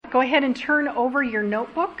Go ahead and turn over your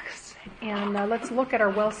notebooks and let's look at our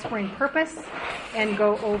Wellspring purpose and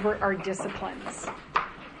go over our disciplines.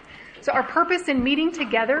 So our purpose in meeting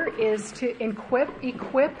together is to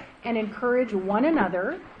equip and encourage one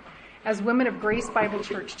another as women of Grace Bible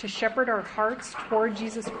Church to shepherd our hearts toward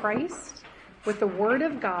Jesus Christ with the Word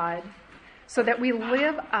of God so that we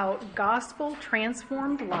live out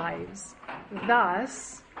gospel-transformed lives,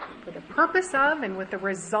 thus for the purpose of and with the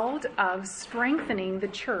result of strengthening the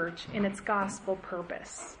church in its gospel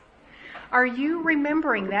purpose. Are you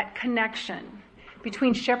remembering that connection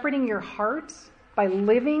between shepherding your heart by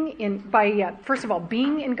first of all,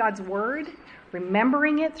 being in God's Word,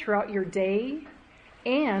 remembering it throughout your day,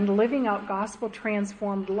 and living out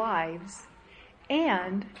gospel-transformed lives,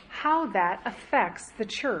 and how that affects the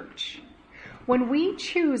church? When we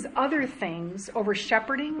choose other things over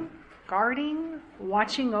shepherding, guarding,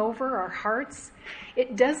 watching over our hearts,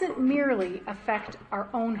 it doesn't merely affect our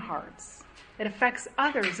own hearts. It affects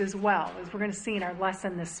others as well, as we're going to see in our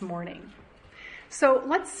lesson this morning. So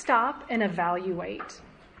let's stop and evaluate.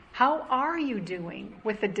 How are you doing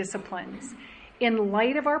with the disciplines in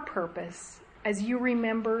light of our purpose as you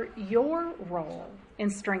remember your role in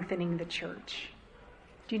strengthening the church?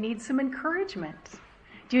 Do you need some encouragement?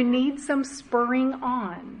 Do you need some spurring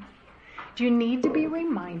on? Do you need to be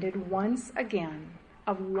reminded once again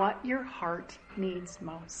of what your heart needs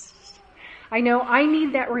most? I know I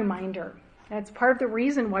need that reminder. That's part of the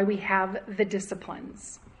reason why we have the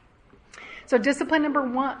disciplines. So discipline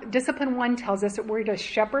one tells us that we're to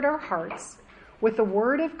shepherd our hearts with the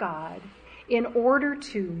Word of God in order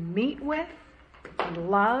to meet with and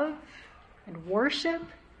love and worship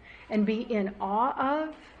and be in awe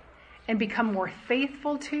of and become more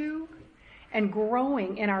faithful to and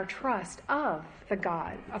growing in our trust of the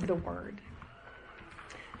God of the Word.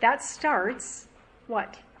 That starts,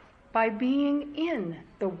 what? By being in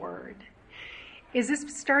the Word. Is this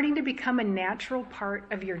starting to become a natural part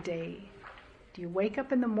of your day? Do you wake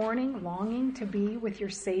up in the morning longing to be with your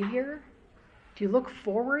Savior? Do you look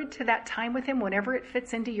forward to that time with Him whenever it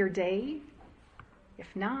fits into your day?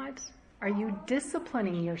 If not, are you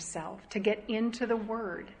disciplining yourself to get into the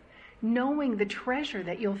Word, knowing the treasure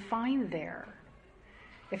that you'll find there?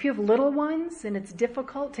 If you have little ones and it's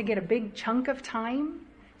difficult to get a big chunk of time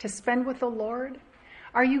to spend with the Lord,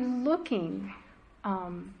 are you looking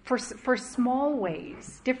for small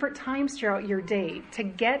ways, different times throughout your day, to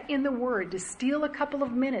get in the Word, to steal a couple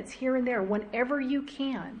of minutes here and there whenever you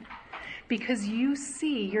can, because you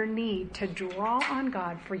see your need to draw on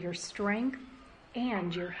God for your strength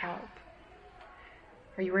and your help?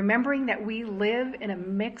 Are you remembering that we live in a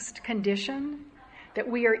mixed condition, that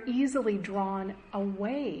we are easily drawn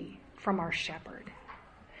away from our shepherd?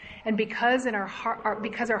 And because our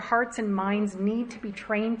hearts and minds need to be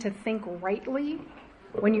trained to think rightly,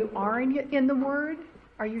 when you are in the Word,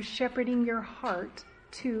 are you shepherding your heart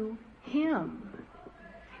to Him?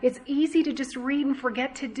 It's easy to just read and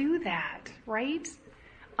forget to do that, right?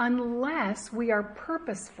 Unless we are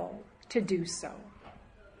purposeful to do so.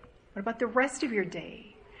 What about the rest of your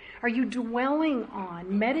day? Are you dwelling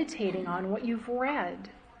on, meditating on what you've read?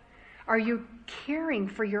 Are you caring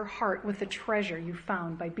for your heart with the treasure you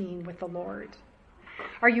found by being with the Lord?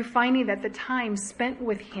 Are you finding that the time spent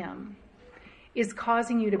with Him is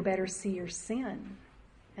causing you to better see your sin?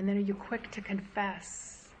 And then are you quick to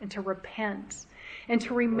confess and to repent and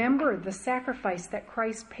to remember the sacrifice that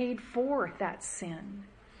Christ paid for that sin?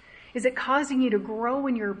 Is it causing you to grow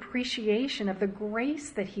in your appreciation of the grace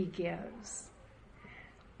that He gives?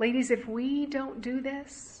 Ladies, if we don't do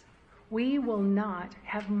this, we will not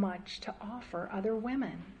have much to offer other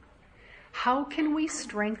women. How can we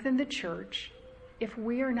strengthen the church if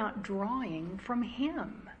we are not drawing from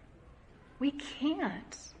Him? We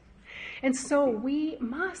can't. And so we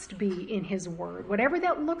must be in His Word, whatever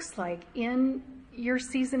that looks like in your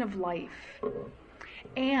season of life.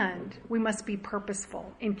 And we must be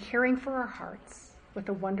purposeful in caring for our hearts with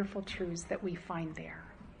the wonderful truths that we find there.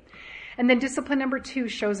 And then discipline number 2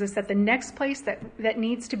 shows us that the next place that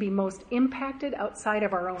needs to be most impacted outside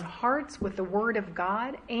of our own hearts with the Word of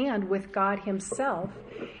God and with God Himself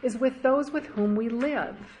is with those with whom we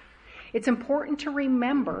live. It's important to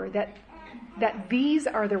remember that these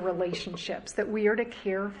are the relationships that we are to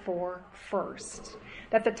care for first.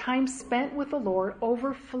 That the time spent with the Lord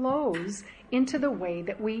overflows into the way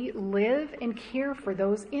that we live and care for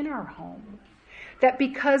those in our home. That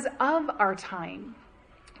because of our time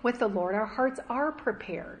with the Lord, our hearts are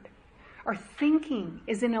prepared. Our thinking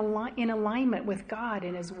is in alignment with God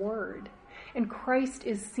and His Word. And Christ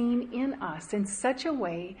is seen in us in such a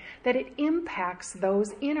way that it impacts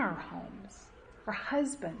those in our homes, our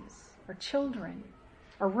husbands, our children,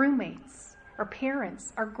 our roommates, our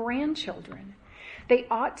parents, our grandchildren. They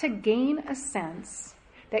ought to gain a sense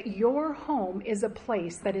that your home is a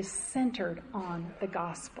place that is centered on the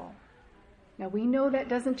gospel. Now, we know that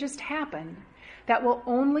doesn't just happen. That will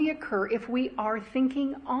only occur if we are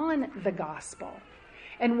thinking on the gospel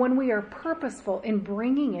and when we are purposeful in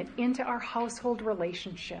bringing it into our household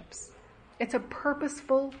relationships. It's a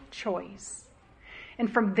purposeful choice.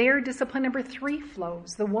 And from there, discipline number 3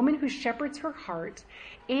 flows. The woman who shepherds her heart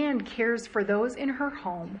and cares for those in her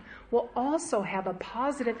home will also have a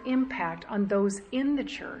positive impact on those in the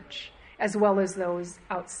church as well as those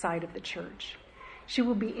outside of the church. She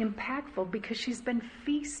will be impactful because she's been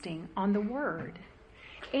feasting on the word.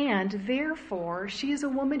 And therefore, she is a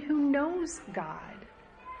woman who knows God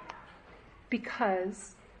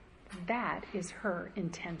because that is her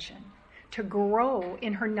intention, to grow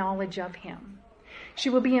in her knowledge of him. She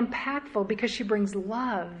will be impactful because she brings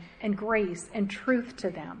love and grace and truth to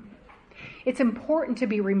them. It's important to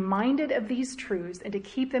be reminded of these truths and to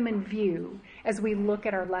keep them in view as we look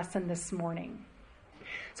at our lesson this morning.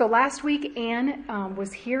 So last week, Anne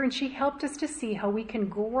was here and she helped us to see how we can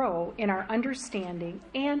grow in our understanding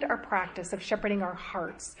and our practice of shepherding our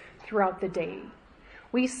hearts throughout the day.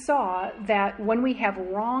 We saw that when we have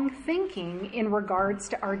wrong thinking in regards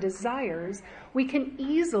to our desires, we can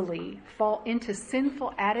easily fall into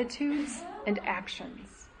sinful attitudes and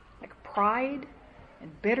actions, like pride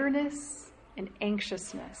and bitterness and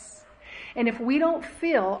anxiousness. And if we don't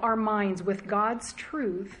fill our minds with God's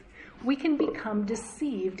truth, we can become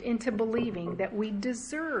deceived into believing that we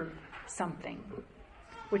deserve something,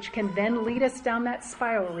 which can then lead us down that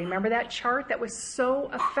spiral. Remember that chart that was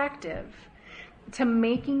so effective? To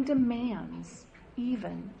making demands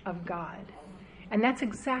even of God. And that's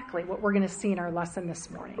exactly what we're going to see in our lesson this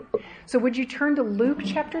morning. So would you turn to Luke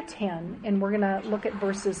chapter 10, and we're going to look at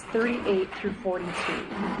verses 38 through 42.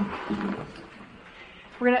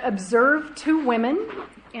 We're going to observe 2 women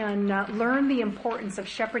and learn the importance of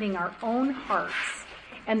shepherding our own hearts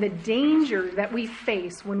and the danger that we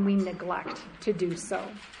face when we neglect to do so.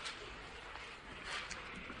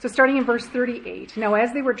 So starting in verse 38, now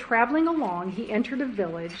as they were traveling along, he entered a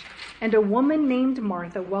village, and a woman named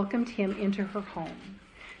Martha welcomed him into her home.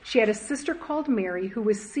 She had a sister called Mary who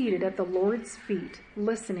was seated at the Lord's feet,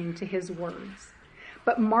 listening to his words.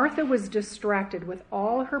 But Martha was distracted with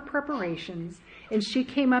all her preparations, and she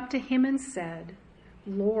came up to him and said,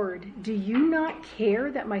 Lord, do you not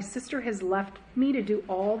care that my sister has left me to do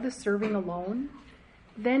all the serving alone?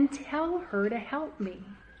 Then tell her to help me.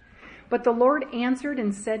 But the Lord answered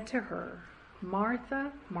and said to her,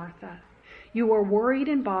 Martha, Martha, you are worried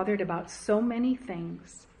and bothered about so many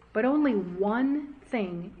things, but only one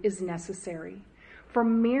thing is necessary. For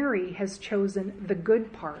Mary has chosen the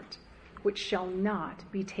good part, which shall not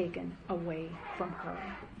be taken away from her.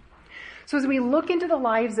 So as we look into the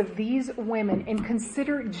lives of these women and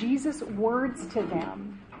consider Jesus' words to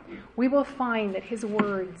them, we will find that his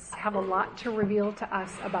words have a lot to reveal to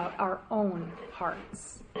us about our own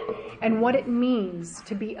hearts and what it means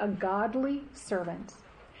to be a godly servant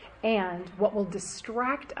and what will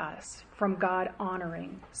distract us from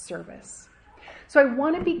God-honoring service. So I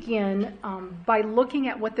want to begin by looking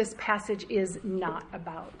at what this passage is not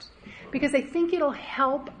about, because I think it'll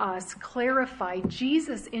help us clarify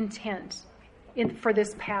Jesus' intent for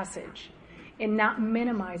this passage and not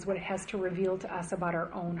minimize what it has to reveal to us about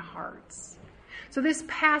our own hearts. So this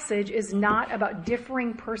passage is not about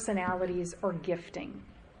differing personalities or gifting.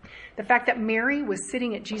 The fact that Mary was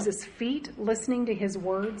sitting at Jesus' feet listening to his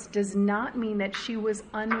words does not mean that she was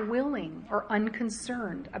unwilling or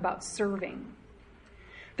unconcerned about serving.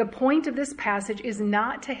 The point of this passage is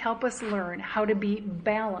not to help us learn how to be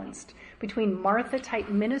balanced between Martha-type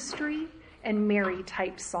ministry and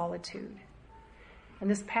Mary-type solitude. And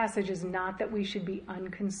this passage is not that we should be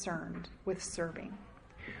unconcerned with serving.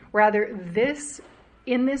 Rather,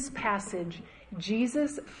 in this passage,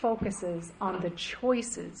 Jesus focuses on the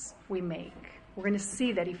choices we make. We're going to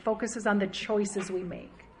see that he focuses on the choices we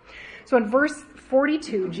make. So in verse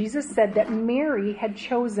 42, Jesus said that Mary had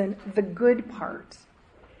chosen the good part.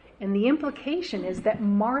 And the implication is that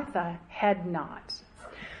Martha had not.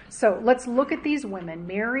 So let's look at these women,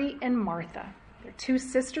 Mary and Martha. They're 2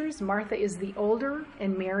 sisters. Martha is the older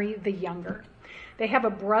and Mary the younger. They have a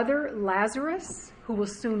brother, Lazarus, who will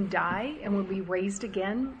soon die and will be raised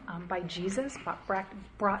again by Jesus,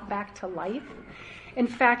 brought back to life. In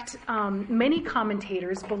fact, many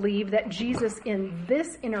commentators believe that Jesus in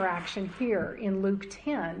this interaction here in Luke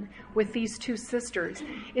 10 with these 2 sisters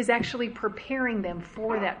is actually preparing them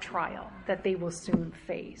for that trial that they will soon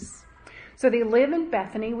face. So they live in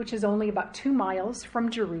Bethany, which is only about 2 miles from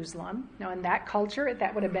Jerusalem. Now, in that culture,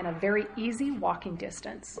 that would have been a very easy walking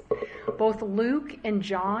distance. Both Luke and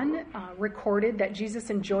John recorded that Jesus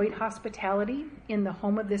enjoyed hospitality in the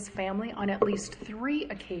home of this family on at least 3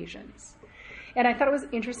 occasions. And I thought it was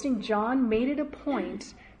interesting, John made it a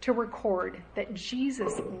point to record that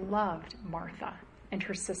Jesus loved Martha and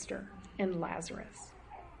her sister and Lazarus.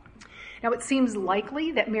 Now, it seems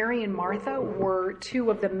likely that Mary and Martha were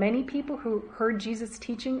 2 of the many people who heard Jesus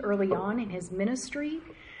teaching early on in his ministry,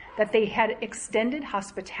 that they had extended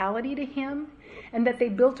hospitality to him, and that they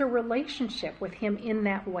built a relationship with him in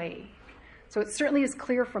that way. So it certainly is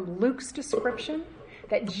clear from Luke's description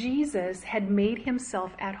that Jesus had made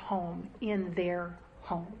himself at home in their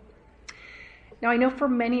home. Now, I know for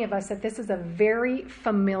many of us that this is a very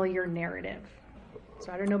familiar narrative.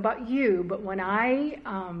 So I don't know about you, but when I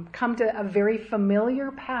come to a very familiar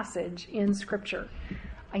passage in Scripture,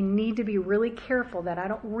 I need to be really careful that I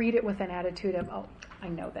don't read it with an attitude of, oh, I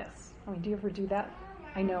know this. I mean, do you ever do that?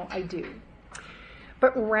 I know I do.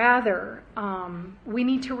 But rather, we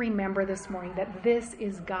need to remember this morning that this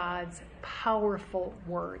is God's powerful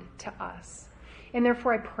word to us. And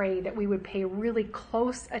therefore, I pray that we would pay really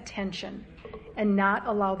close attention and not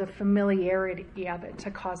allow the familiarity of it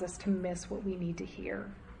to cause us to miss what we need to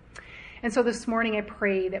hear. And so this morning, I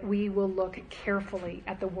pray that we will look carefully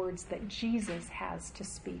at the words that Jesus has to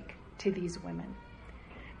speak to these women,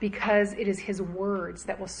 because it is his words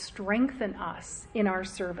that will strengthen us in our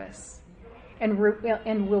service and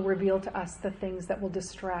will reveal to us the things that will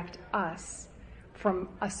distract us from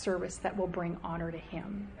a service that will bring honor to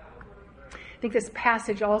him. I think this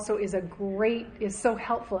passage also is so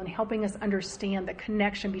helpful in helping us understand the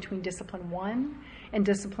connection between discipline 1 and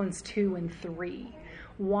disciplines 2 and 3.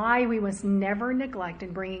 Why we must never neglect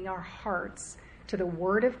in bringing our hearts to the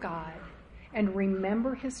Word of God and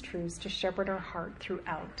remember his truths to shepherd our heart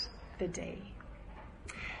throughout the day.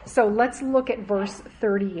 So let's look at verse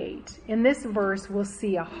 38. In this verse, we'll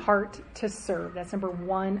see a heart to serve. That's number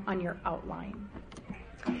 1 on your outline.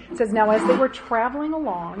 It says, now as they were traveling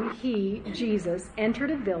along, he, Jesus,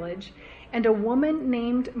 entered a village, and a woman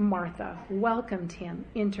named Martha welcomed him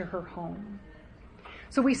into her home.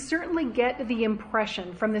 So we certainly get the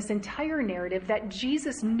impression from this entire narrative that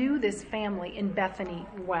Jesus knew this family in Bethany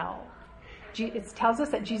well. It tells us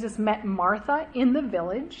that Jesus met Martha in the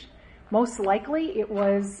village. Most likely it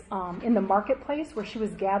was in the marketplace where she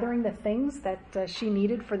was gathering the things that she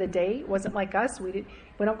needed for the day. It wasn't like us. We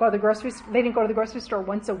don't go to the grocery store. They didn't go to the grocery store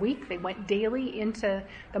once a week. They went daily into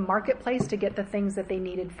the marketplace to get the things that they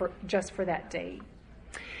needed just for that day.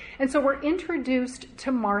 And so we're introduced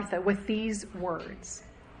to Martha with these words.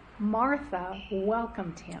 Martha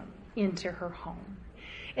welcomed him into her home.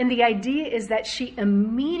 And the idea is that she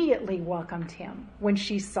immediately welcomed him when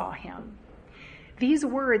she saw him. These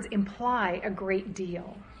words imply a great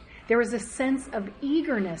deal. There is a sense of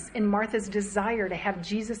eagerness in Martha's desire to have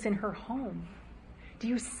Jesus in her home. Do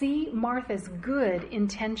you see Martha's good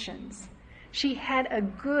intentions? She had a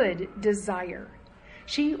good desire.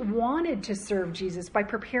 She wanted to serve Jesus by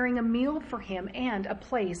preparing a meal for him and a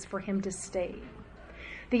place for him to stay.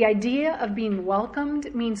 The idea of being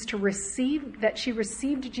welcomed means that she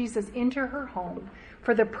received Jesus into her home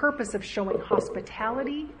for the purpose of showing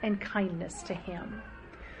hospitality and kindness to him.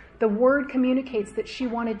 The word communicates that she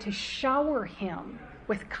wanted to shower him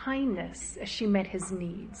with kindness as she met his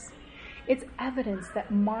needs. It's evidence that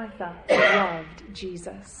Martha loved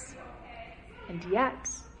Jesus. And yet,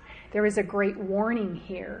 there is a great warning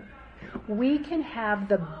here. We can have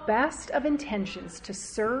the best of intentions to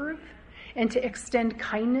serve and to extend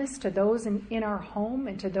kindness to those in our home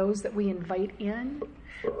and to those that we invite in.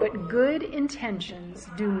 But good intentions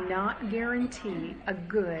do not guarantee a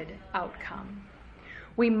good outcome.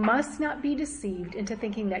 We must not be deceived into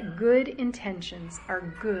thinking that good intentions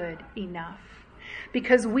are good enough,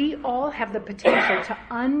 because we all have the potential to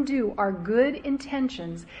undo our good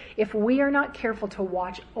intentions if we are not careful to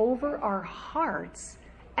watch over our hearts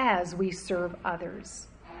as we serve others.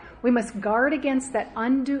 We must guard against that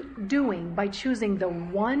undoing by choosing the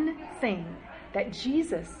one thing that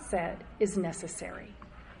Jesus said is necessary.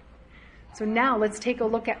 So now let's take a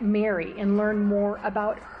look at Mary and learn more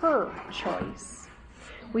about her choice.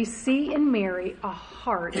 We see in Mary a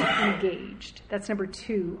heart engaged. That's number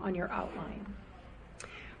 2 on your outline.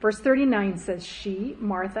 Verse 39 says, she,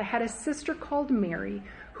 Martha, had a sister called Mary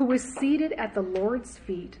who was seated at the Lord's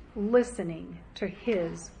feet listening to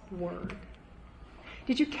his word.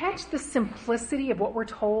 Did you catch the simplicity of what we're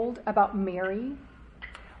told about Mary?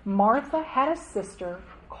 Martha had a sister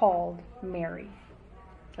called Mary.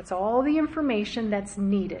 That's all the information that's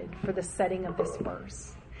needed for the setting of this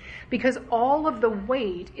verse. because all of the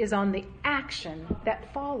weight is on the action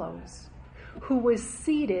that follows. Who was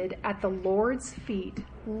seated at the Lord's feet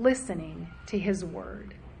listening to his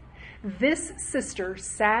word. This sister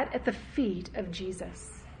sat at the feet of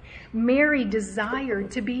Jesus. Mary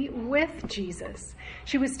desired to be with Jesus.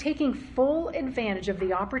 She was taking full advantage of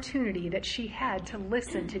the opportunity that she had to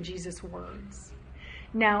listen to Jesus' words.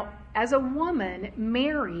 Now, as a woman,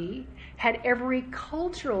 Mary had every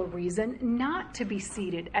cultural reason not to be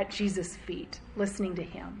seated at Jesus' feet listening to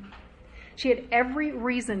him. She had every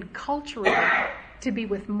reason culturally to be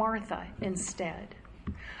with Martha instead.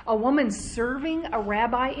 A woman serving a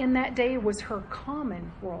rabbi in that day was her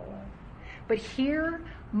common role. But here,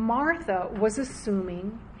 Martha was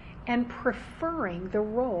assuming and preferring the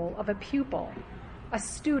role of a pupil, a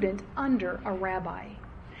student under a rabbi.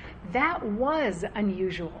 That was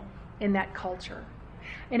unusual in that culture.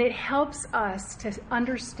 And it helps us to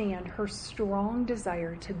understand her strong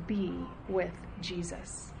desire to be with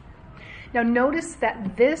Jesus. Now notice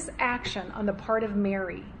that this action on the part of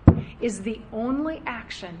Mary is the only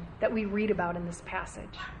action that we read about in this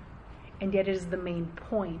passage. And yet it is the main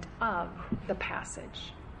point of the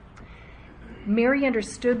passage. Mary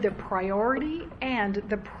understood the priority and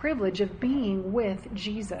the privilege of being with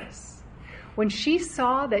Jesus. When she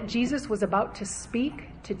saw that Jesus was about to speak,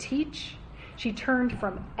 to teach, she turned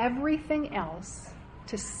from everything else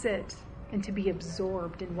to sit and to be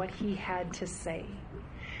absorbed in what he had to say.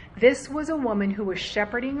 This was a woman who was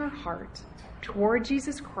shepherding her heart toward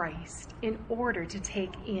Jesus Christ in order to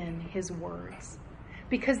take in his words,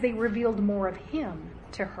 because they revealed more of him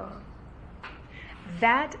to her.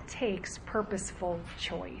 That takes purposeful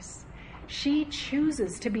choice. She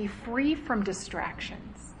chooses to be free from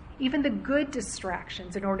distractions, even the good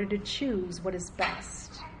distractions, in order to choose what is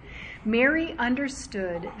best. Mary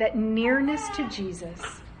understood that nearness to Jesus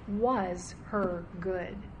was her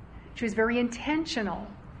good. She was very intentional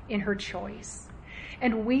in her choice.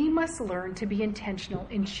 And we must learn to be intentional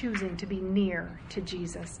in choosing to be near to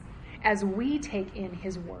Jesus as we take in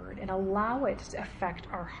his word and allow it to affect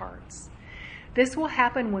our hearts. This will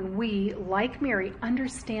happen when we, like Mary,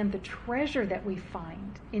 understand the treasure that we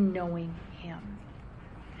find in knowing him.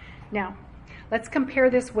 Now, let's compare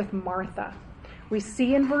this with Martha. We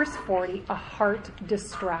see in verse 40 a heart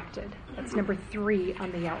distracted. That's number 3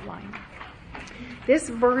 on the outline. This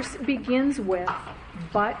verse begins with,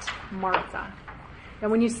 "But Martha." Now,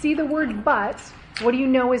 when you see the word "but," what do you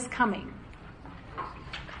know is coming?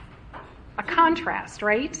 A contrast,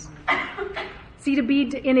 right? See,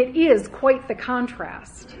 and it is quite the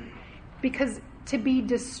contrast, because to be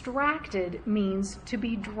distracted means to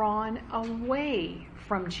be drawn away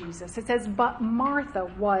from Jesus. It says, "But Martha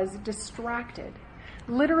was distracted."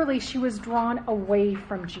 Literally, she was drawn away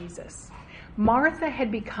from Jesus. Martha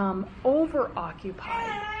had become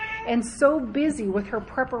overoccupied and so busy with her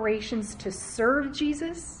preparations to serve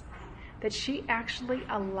Jesus that she actually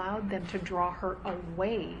allowed them to draw her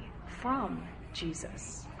away from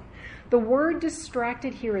Jesus. The word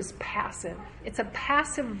distracted here is passive. It's a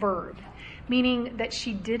passive verb, meaning that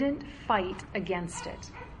she didn't fight against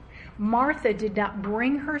it. Martha did not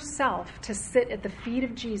bring herself to sit at the feet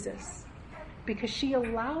of Jesus because she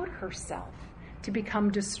allowed herself to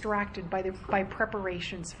become distracted by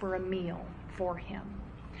preparations for a meal for him.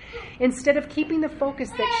 Instead of keeping the focus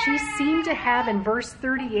that she seemed to have in verse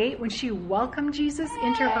 38 when she welcomed Jesus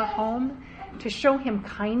into her home to show him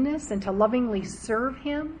kindness and to lovingly serve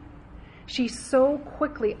him, she so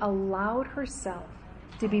quickly allowed herself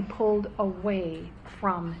to be pulled away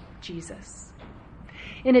from Jesus.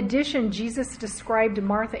 In addition, Jesus described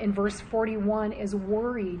Martha in verse 41 as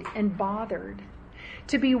worried and bothered.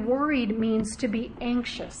 To be worried means to be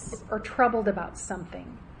anxious or troubled about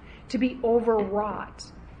something, to be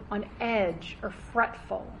overwrought, on edge, or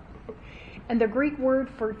fretful. And the Greek word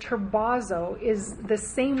for turbazo is the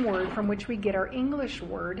same word from which we get our English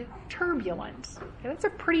word turbulent. That's a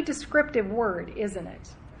pretty descriptive word, isn't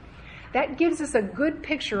it? That gives us a good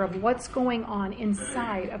picture of what's going on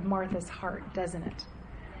inside of Martha's heart, doesn't it?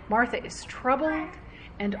 Martha is troubled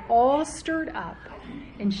and all stirred up,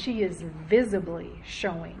 and she is visibly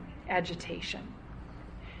showing agitation.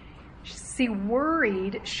 See,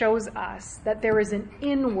 worried shows us that there is an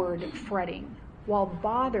inward fretting, while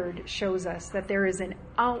bothered shows us that there is an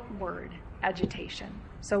outward agitation.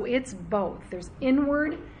 So it's both. There's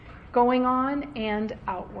inward going on and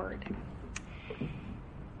outward.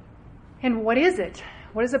 And what is it?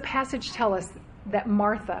 What does the passage tell us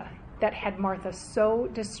that had Martha so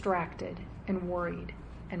distracted and worried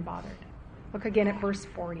and bothered? Look again at verse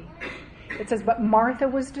 40. It says, "But Martha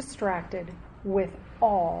was distracted with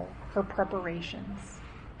all her preparations."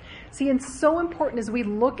 See, it's so important as we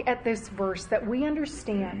look at this verse that we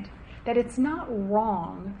understand that it's not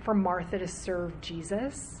wrong for Martha to serve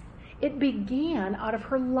Jesus. It began out of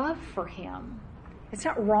her love for him. It's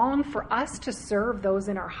not wrong for us to serve those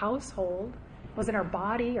in our household, those in our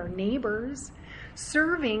body, our neighbors.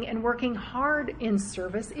 Serving and working hard in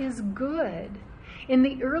service is good. In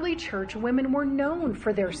the early church, women were known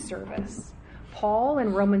for their service. Paul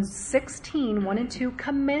in Romans 16, 1 and 2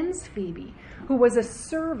 commends Phoebe, who was a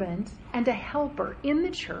servant and a helper in the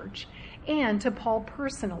church and to Paul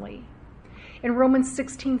personally. In Romans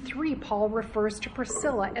 16:3, Paul refers to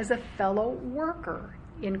Priscilla as a fellow worker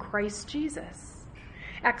in Christ Jesus.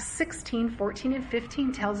 Acts 16:14 and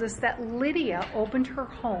 15 tells us that Lydia opened her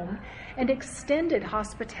home and extended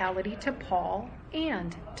hospitality to Paul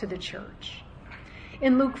and to the church.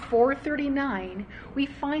 In Luke 4:39, we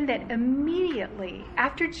find that immediately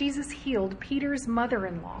after Jesus healed Peter's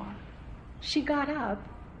mother-in-law, she got up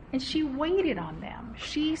and she waited on them.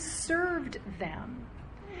 She served them.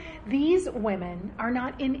 These women are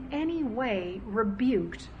not in any way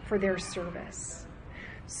rebuked for their service.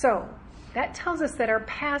 So, that tells us that our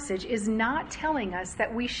passage is not telling us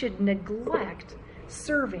that we should neglect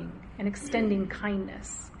serving and extending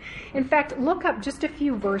kindness. In fact, look up just a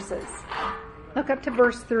few verses. Look up to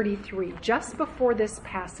verse 33, just before this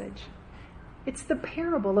passage. It's the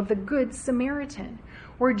parable of the Good Samaritan,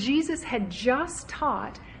 where Jesus had just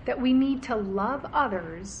taught that we need to love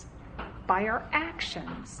others by our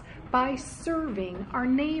actions, by serving our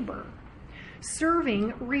neighbor.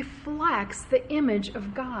 Serving reflects the image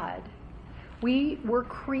of God. We were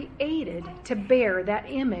created to bear that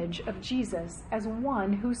image of Jesus as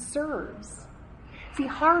one who serves. See,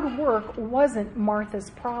 hard work wasn't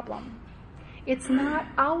Martha's problem. It's not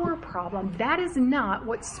our problem. That is not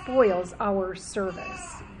what spoils our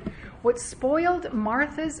service. What spoiled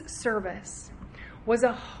Martha's service was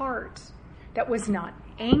a heart that was not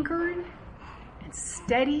anchored and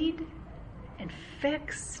steadied and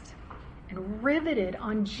fixed and riveted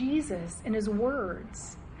on Jesus and his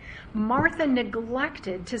words. Martha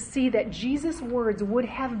neglected to see that Jesus' words would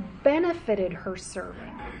have benefited her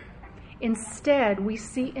serving. Instead, we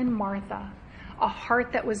see in Martha a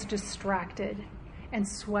heart that was distracted and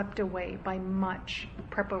swept away by much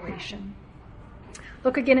preparation.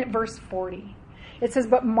 Look again at verse 40. It says,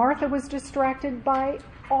 "But Martha was distracted by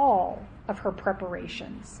all of her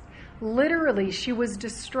preparations." Literally, she was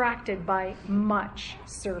distracted by much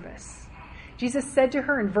service. Jesus said to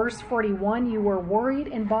her in verse 41, "You were worried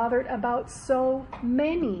and bothered about so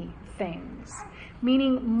many things,"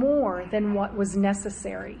 meaning more than what was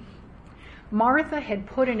necessary. Martha had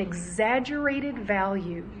put an exaggerated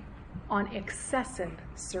value on excessive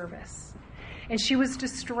service, and she was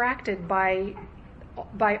distracted by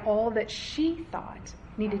all that she thought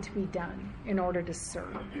needed to be done in order to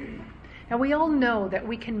serve. Now, we all know that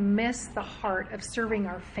we can miss the heart of serving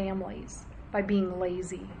our families by being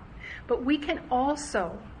lazy, but we can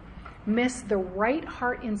also miss the right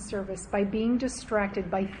heart in service by being distracted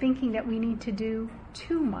by thinking that we need to do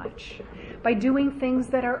too much, by doing things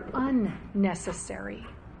that are unnecessary.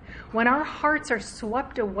 When our hearts are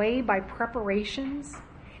swept away by preparations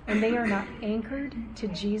and they are not anchored to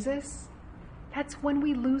Jesus, that's when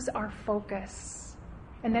we lose our focus.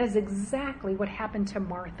 And that is exactly what happened to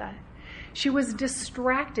Martha. She was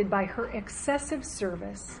distracted by her excessive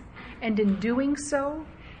service, and in doing so,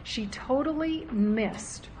 she totally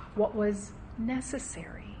missed what was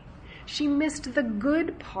necessary. She missed the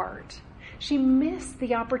good part. She missed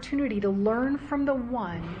the opportunity to learn from the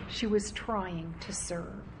one she was trying to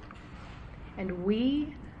serve. And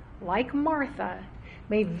we, like Martha,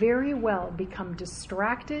 may very well become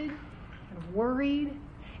distracted and worried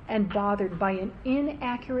and bothered by an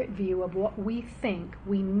inaccurate view of what we think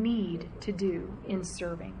we need to do in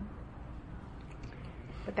serving.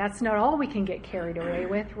 But that's not all we can get carried away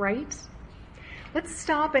with, right? Let's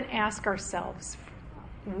stop and ask ourselves,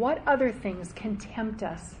 what other things can tempt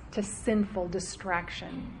us to sinful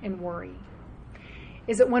distraction and worry?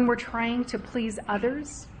 Is it when we're trying to please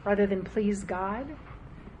others rather than please God?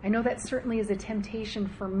 I know that certainly is a temptation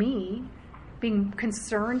for me, being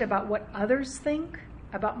concerned about what others think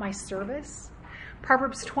about my service.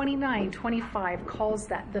 Proverbs 29:25 calls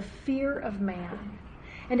that the fear of man.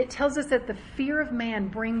 And it tells us that the fear of man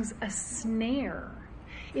brings a snare.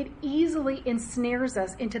 It easily ensnares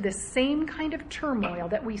us into the same kind of turmoil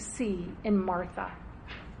that we see in Martha.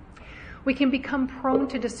 We can become prone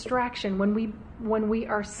to distraction when we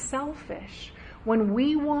are selfish, when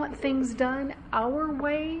we want things done our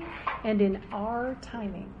way and in our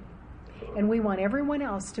timing. And we want everyone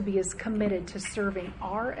else to be as committed to serving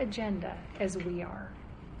our agenda as we are.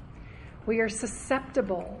 We are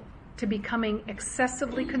susceptible to becoming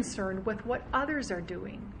excessively concerned with what others are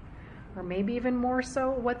doing, or maybe even more so,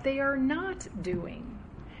 what they are not doing,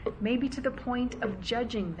 maybe to the point of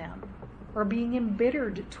judging them or being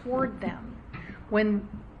embittered toward them when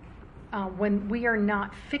we are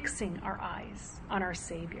not fixing our eyes on our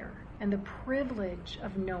Savior and the privilege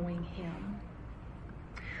of knowing Him.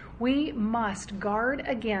 We must guard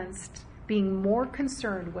against being more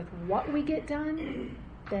concerned with what we get done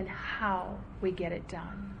than how we get it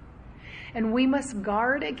done. And we must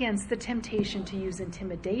guard against the temptation to use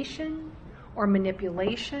intimidation or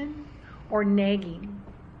manipulation or nagging,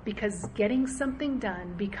 because getting something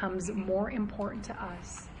done becomes more important to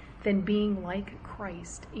us than being like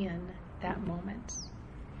Christ in that moment.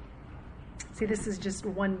 See, this is just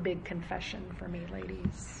one big confession for me,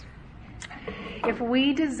 ladies. If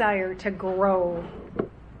we desire to grow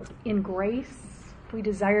in grace, if we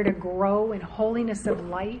desire to grow in holiness of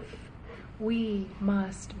life, we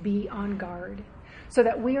must be on guard so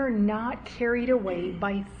that we are not carried away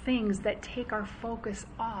by things that take our focus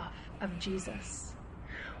off of Jesus.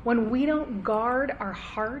 When we don't guard our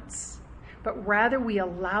hearts, but rather we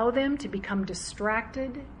allow them to become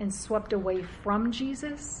distracted and swept away from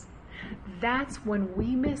Jesus, that's when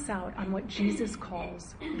we miss out on what Jesus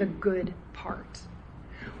calls the good part.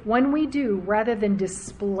 When we do, rather than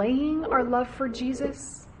displaying our love for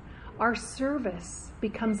Jesus, our service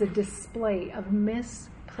becomes a display of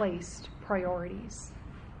misplaced priorities.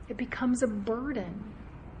 It becomes a burden.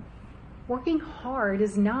 Working hard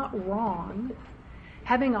is not wrong.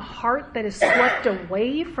 Having a heart that is swept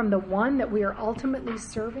away from the one that we are ultimately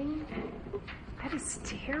serving, that is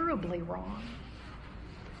terribly wrong.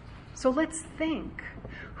 So let's think.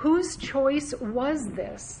 Whose choice was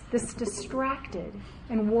this distracted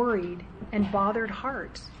and worried and bothered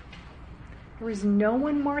heart? There is no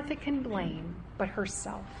one Martha can blame but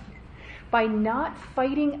herself. By not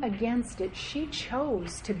fighting against it, she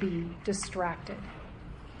chose to be distracted.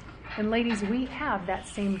 And ladies, we have that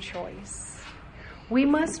same choice. We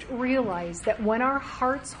must realize that when our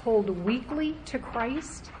hearts hold weakly to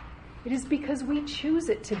Christ, it is because we choose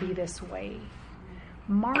it to be this way.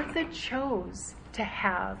 Martha chose to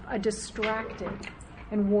have a distracted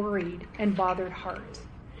and worried and bothered heart.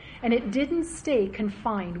 And it didn't stay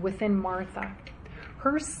confined within Martha.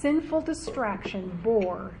 Her sinful distraction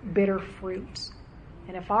bore bitter fruit.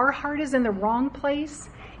 And if our heart is in the wrong place,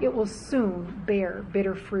 it will soon bear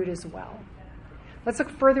bitter fruit as well. Let's look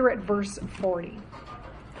further at verse 40.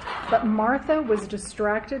 But Martha was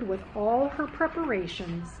distracted with all her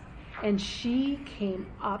preparations, and she came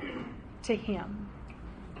up to him.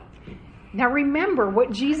 Now remember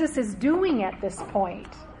what Jesus is doing at this point,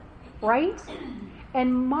 right?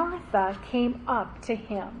 And Martha came up to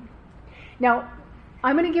him. Now,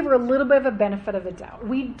 I'm going to give her a little bit of a benefit of the doubt.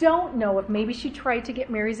 We don't know if maybe she tried to get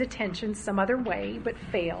Mary's attention some other way, but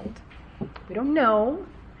failed. We don't know.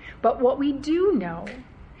 But what we do know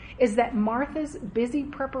is that Martha's busy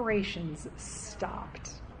preparations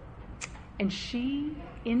stopped. And she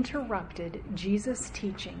interrupted Jesus'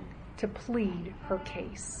 teaching to plead her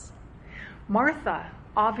case. Martha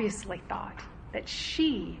obviously thought that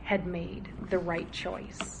she had made the right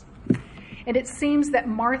choice. And it seems that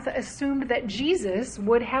Martha assumed that Jesus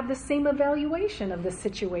would have the same evaluation of the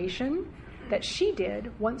situation that she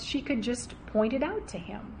did once she could just point it out to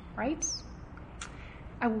him, right?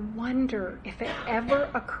 I wonder if it ever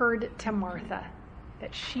occurred to Martha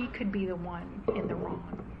that she could be the one in the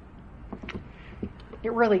wrong.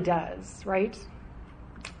 It really does, right?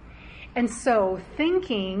 And so,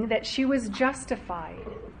 thinking that she was justified,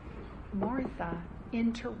 Martha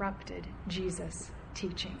interrupted Jesus'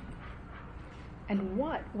 teaching. And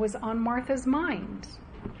what was on Martha's mind?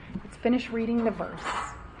 Let's finish reading the verse.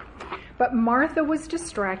 But Martha was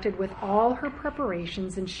distracted with all her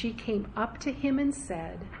preparations, and she came up to him and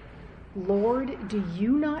said, Lord, do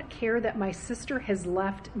you not care that my sister has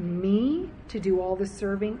left me to do all the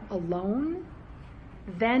serving alone?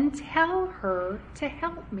 Then tell her to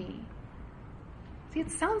help me. See,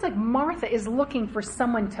 it sounds like Martha is looking for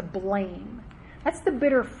someone to blame. That's the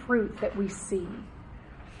bitter fruit that we see.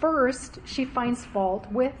 First, she finds fault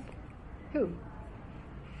with who?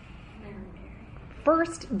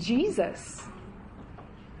 First, Jesus.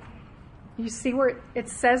 You see where it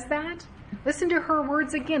says that? Listen to her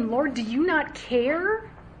words again. Lord, do you not care?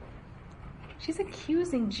 She's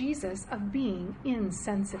accusing Jesus of being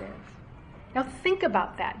insensitive. Now think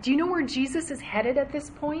about that. Do you know where Jesus is headed at this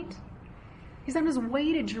point? He's on his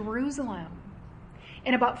way to Jerusalem.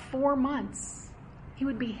 In about 4 months, he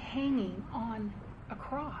would be hanging on a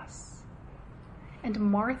cross. And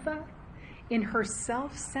Martha, in her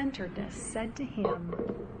self-centeredness, said to him,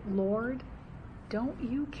 Lord, don't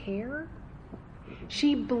you care?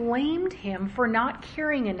 She blamed him for not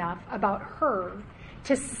caring enough about her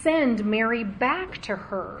to send Mary back to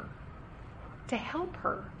her to help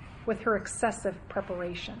her with her excessive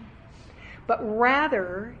preparation. But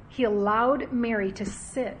rather, he allowed Mary to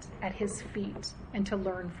sit at his feet and to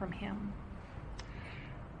learn from him.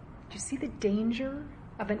 Do you see the danger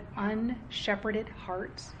of an unshepherded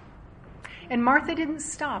heart? And Martha didn't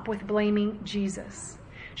stop with blaming Jesus.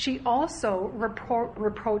 She also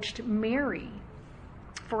reproached Mary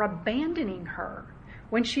for abandoning her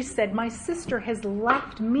when she said, "My sister has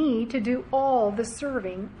left me to do all the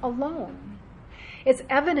serving alone." It's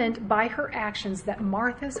evident by her actions that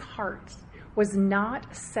Martha's heart was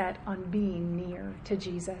not set on being near to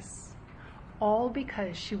Jesus, all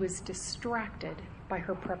because she was distracted by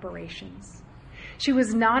her preparations. She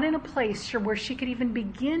was not in a place where she could even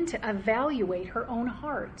begin to evaluate her own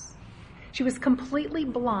heart. She was completely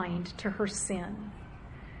blind to her sin.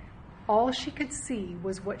 All she could see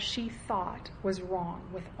was what she thought was wrong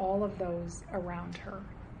with all of those around her.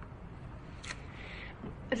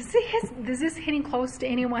 Is this hitting close to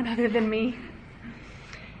anyone other than me?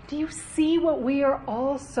 Do you see what we are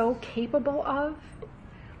all so capable of?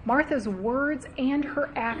 Martha's words and her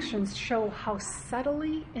actions show how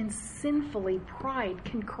subtly and sinfully pride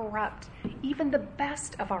can corrupt even the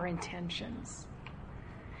best of our intentions.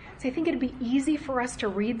 So I think it'd be easy for us to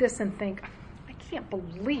read this and think, I can't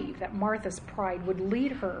believe that Martha's pride would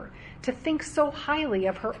lead her to think so highly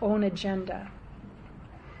of her own agenda.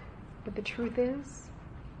 But the truth is,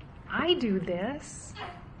 I do this.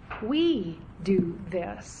 We do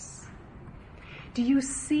this. Do you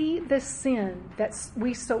see the sin that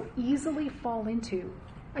we so easily fall into,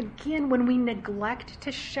 again, when we neglect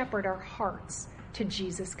to shepherd our hearts to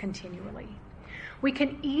Jesus continually? We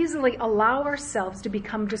can easily allow ourselves to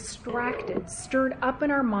become distracted, stirred up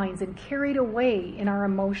in our minds, and carried away in our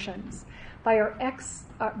emotions by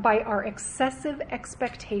our excessive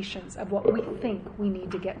expectations of what we think we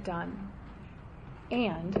need to get done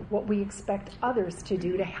and what we expect others to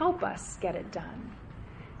do to help us get it done.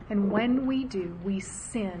 And when we do, we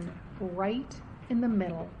sin right in the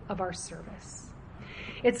middle of our service.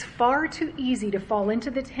 It's far too easy to fall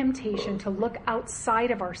into the temptation to look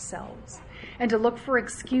outside of ourselves and to look for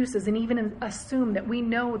excuses and even assume that we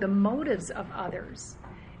know the motives of others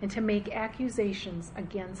and to make accusations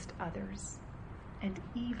against others and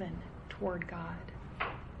even toward God.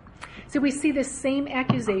 So we see this same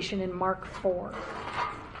accusation in Mark 4.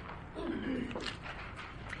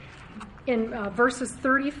 In verses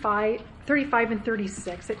 35 and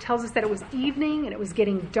 36, it tells us that it was evening and it was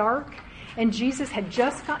getting dark, and Jesus had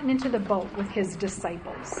just gotten into the boat with his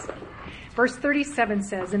disciples. Verse 37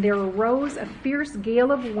 says, "And there arose a fierce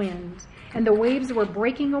gale of wind, and the waves were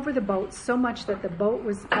breaking over the boat so much that the boat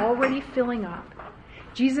was already filling up.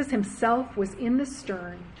 Jesus himself was in the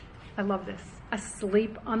stern," I love this,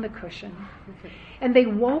 "asleep on the cushion. And they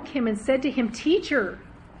woke him and said to him, 'Teacher,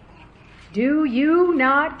 do you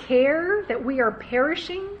not care that we are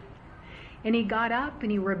perishing?' And he got up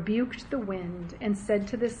and he rebuked the wind and said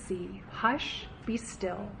to the sea, 'Hush, be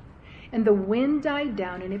still.' And the wind died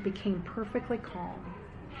down and it became perfectly calm.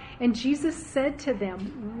 And Jesus said to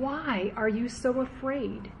them, 'Why are you so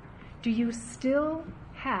afraid? Do you still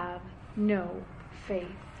have no faith?'"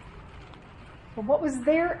 Well, what was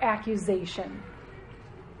their accusation?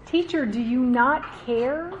 "Teacher, do you not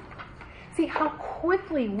care?" See how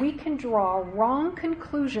quickly we can draw wrong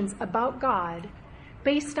conclusions about God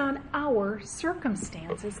based on our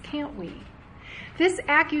circumstances, can't we? This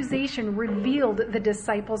accusation revealed the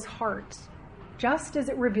disciples' heart, just as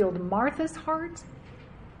it revealed Martha's heart,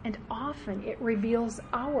 and often it reveals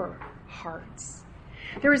our hearts.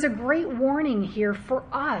 There is a great warning here for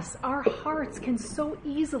us. Our hearts can so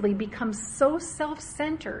easily become so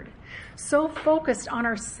self-centered, so focused on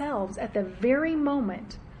ourselves at the very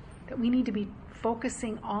moment that we need to be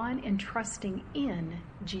focusing on and trusting in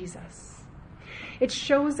Jesus. It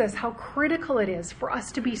shows us how critical it is for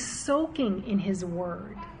us to be soaking in his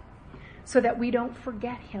word so that we don't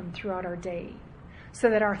forget him throughout our day, so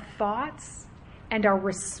that our thoughts and our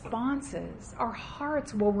responses, our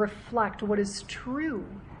hearts will reflect what is true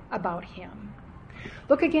about him.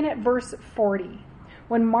 Look again at verse 40.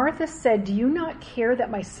 When Martha said, "Do you not care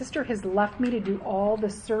that my sister has left me to do all the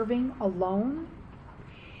serving alone?"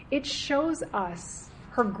 It shows us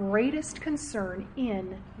her greatest concern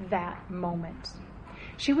in that moment.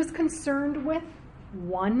 She was concerned with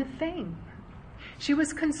one thing. She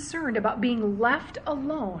was concerned about being left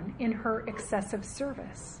alone in her excessive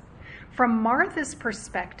service. From Martha's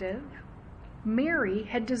perspective, Mary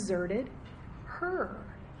had deserted her.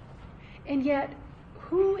 And yet,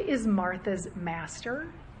 who is Martha's master?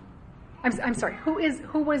 I'm sorry,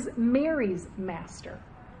 who was Mary's master?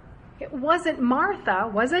 It wasn't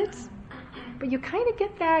Martha, was it? But you kind of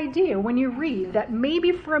get the idea when you read that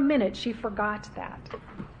maybe for a minute she forgot that.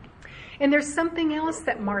 And there's something else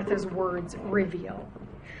that Martha's words reveal.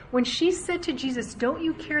 When she said to Jesus, "Don't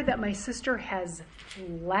you care that my sister has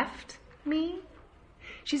left me?"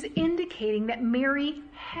 She's indicating that Mary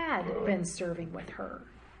had been serving with her.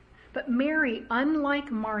 But Mary,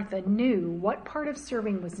 unlike Martha, knew what part of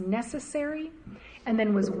serving was necessary and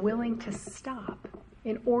then was willing to stop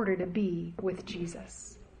in order to be with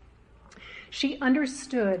Jesus. She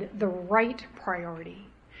understood the right priority.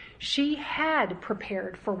 She had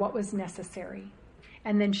prepared for what was necessary,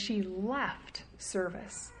 and then she left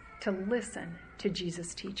service to listen to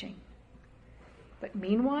Jesus' teaching. But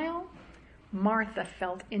meanwhile, Martha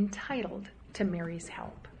felt entitled to Mary's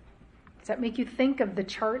help. Does that make you think of the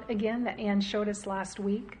chart again that Anne showed us last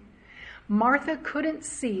week? Martha couldn't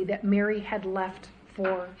see that Mary had left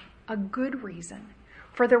for a good reason,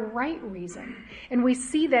 for the right reason. And we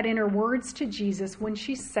see that in her words to Jesus when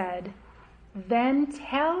she said, "Then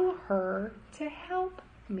tell her to help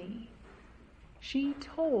me." She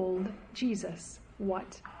told Jesus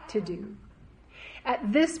what to do.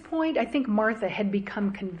 At this point, I think Martha had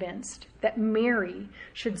become convinced that Mary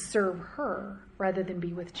should serve her rather than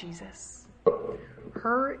be with Jesus.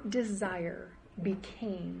 Her desire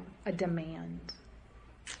became a demand.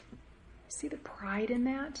 See the pride in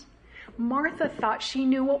that? Martha thought she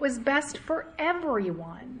knew what was best for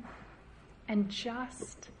everyone. And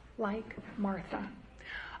just like Martha,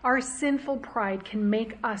 our sinful pride can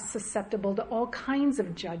make us susceptible to all kinds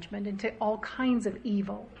of judgment and to all kinds of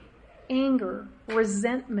evil. Anger,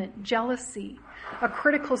 resentment, jealousy, a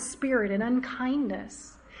critical spirit, and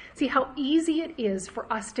unkindness. See how easy it is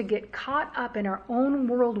for us to get caught up in our own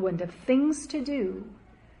whirlwind of things to do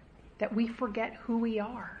that we forget who we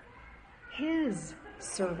are, His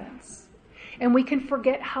servants. And we can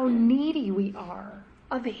forget how needy we are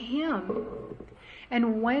of Him.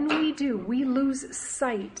 And when we do, we lose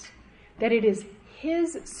sight that it is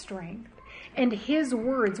His strength and His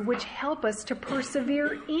words which help us to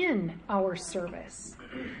persevere in our service.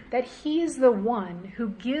 That He is the one who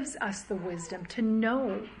gives us the wisdom to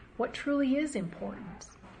know what truly is important.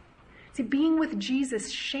 See, being with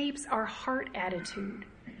Jesus shapes our heart attitude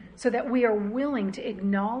so that we are willing to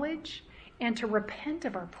acknowledge and to repent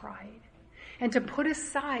of our pride and to put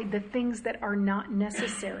aside the things that are not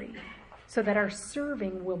necessary so that our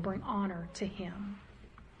serving will bring honor to Him.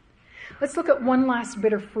 Let's look at one last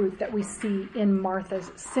bit of fruit that we see in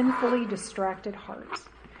Martha's sinfully distracted heart.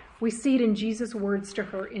 We see it in Jesus' words to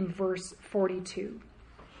her in verse 42.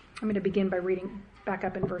 I'm going to begin by reading back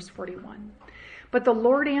up in verse 41. But the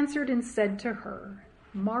Lord answered and said to her,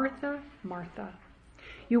 "Martha, Martha,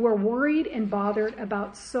 you are worried and bothered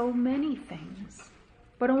about so many things,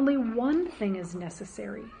 but only one thing is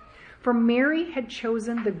necessary. For Mary had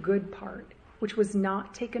chosen the good part, which was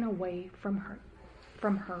not taken away from her."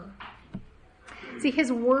 See,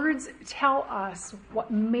 his words tell us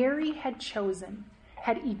what Mary had chosen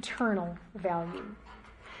had eternal value.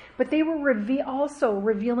 But they were also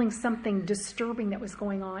revealing something disturbing that was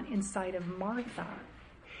going on inside of Martha.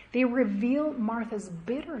 They reveal Martha's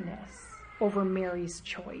bitterness over Mary's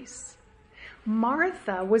choice.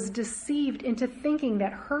 Martha was deceived into thinking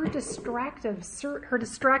that her distracted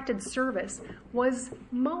service was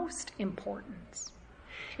most important.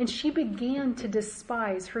 And she began to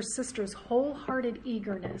despise her sister's wholehearted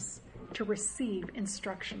eagerness to receive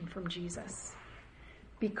instruction from Jesus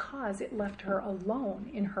because it left her alone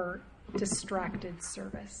in her distracted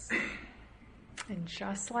service. And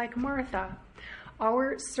just like Martha,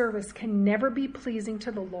 our service can never be pleasing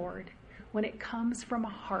to the Lord when it comes from a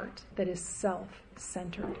heart that is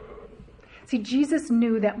self-centered. See, Jesus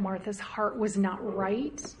knew that Martha's heart was not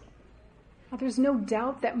right. Well, there's no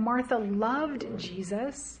doubt that Martha loved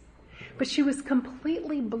Jesus, but she was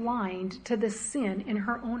completely blind to the sin in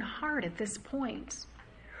her own heart at this point.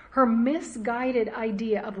 Her misguided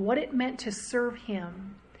idea of what it meant to serve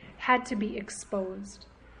Him had to be exposed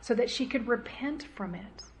so that she could repent from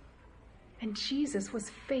it. And Jesus was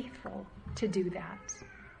faithful to do that.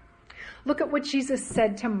 Look at what Jesus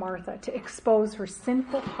said to Martha to expose her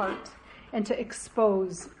sinful heart and to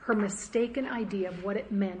expose her mistaken idea of what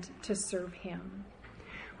it meant to serve Him.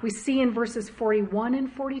 We see in verses 41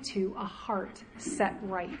 and 42 a heart set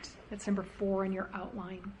right. That's number 4 in your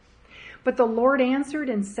outline. But the Lord answered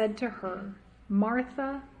and said to her,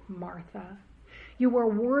 "Martha, Martha, you are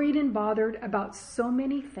worried and bothered about so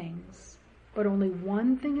many things, but only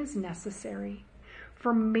one thing is necessary.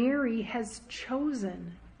 For Mary has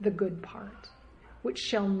chosen the good part, which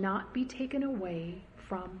shall not be taken away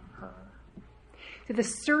from her. So the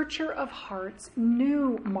searcher of hearts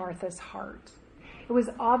knew Martha's heart. It was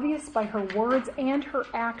obvious by her words and her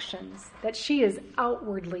actions that she is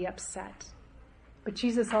outwardly upset. But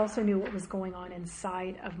Jesus also knew what was going on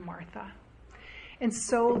inside of Martha. And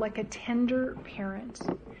so, like a tender parent,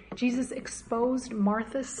 Jesus exposed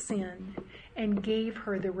Martha's sin and gave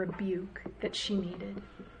her the rebuke that she needed.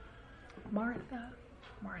 Martha,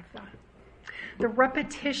 Martha. The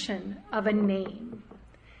repetition of a name.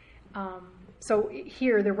 So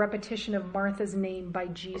here, the repetition of Martha's name by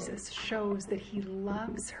Jesus shows that he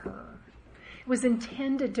loves her. It was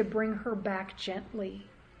intended to bring her back gently.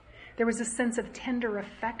 There was a sense of tender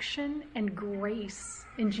affection and grace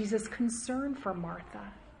in Jesus' concern for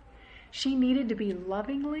Martha. She needed to be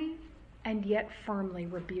lovingly and yet firmly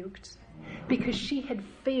rebuked because she had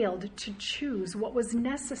failed to choose what was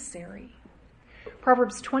necessary.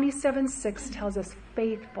 Proverbs 27:6 tells us,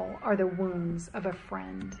 "Faithful are the wounds of a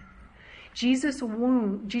friend." Jesus'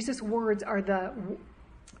 words are the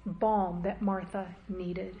balm that Martha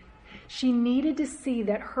needed. She needed to see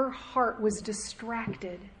that her heart was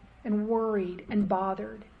distracted and worried and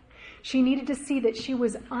bothered. She needed to see that she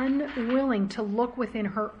was unwilling to look within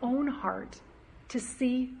her own heart to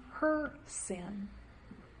see her sin.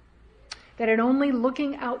 That in only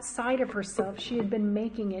looking outside of herself, she had been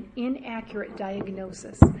making an inaccurate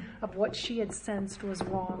diagnosis of what she had sensed was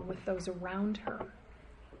wrong with those around her.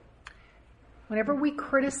 Whenever we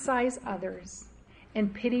criticize others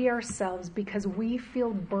and pity ourselves because we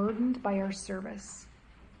feel burdened by our service,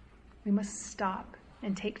 we must stop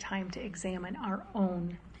and take time to examine our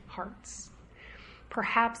own hearts.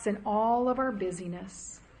 Perhaps in all of our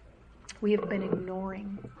busyness, we have been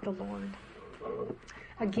ignoring the Lord.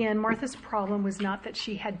 Again, Martha's problem was not that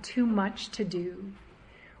she had too much to do.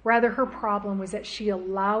 Rather, her problem was that she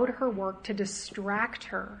allowed her work to distract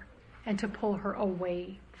her and to pull her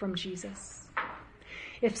away from Jesus.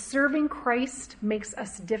 If serving Christ makes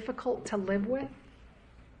us difficult to live with,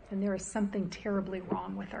 then there is something terribly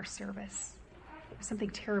wrong with our service. There's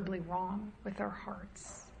something terribly wrong with our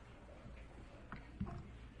hearts.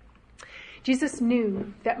 Jesus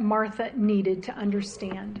knew that Martha needed to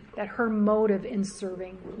understand that her motive in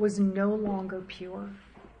serving was no longer pure.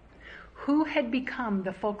 Who had become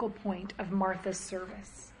the focal point of Martha's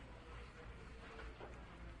service?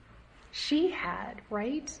 She had,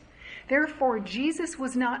 right? Therefore, Jesus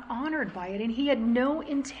was not honored by it, and he had no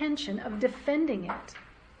intention of defending it.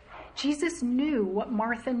 Jesus knew what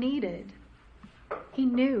Martha needed. He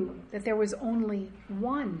knew that there was only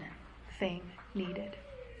one thing needed.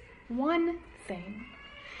 One thing.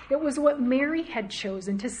 It was what Mary had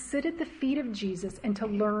chosen, to sit at the feet of Jesus and to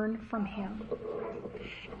learn from him.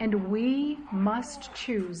 And we must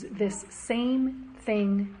choose this same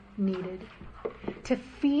thing needed, to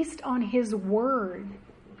feast on his word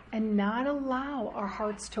and not allow our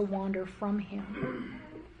hearts to wander from him.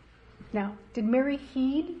 Now, did Martha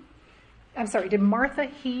heed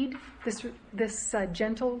this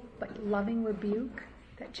gentle but loving rebuke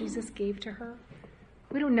that Jesus gave to her?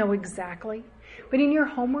 We don't know exactly. But in your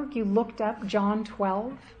homework, you looked up John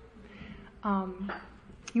 12.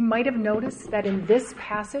 You might have noticed that in this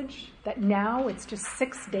passage, that now it's just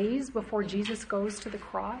 6 days before Jesus goes to the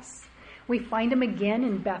cross. We find him again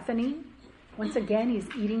in Bethany. Once again, he's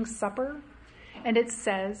eating supper. And it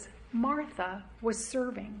says, Martha was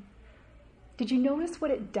serving. Did you notice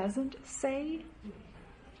what it doesn't say?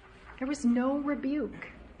 There was no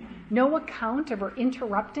rebuke, no account of her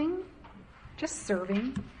interrupting, just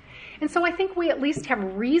serving. And so I think we at least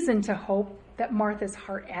have reason to hope that Martha's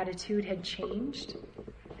heart attitude had changed.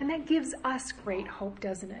 And that gives us great hope,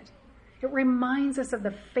 doesn't it? It reminds us of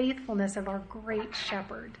the faithfulness of our great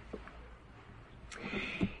shepherd.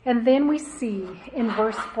 And then we see in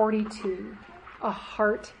verse 42, a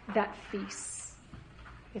heart that feasts.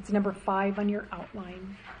 It's number 5 on your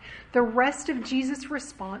outline. The rest of Jesus'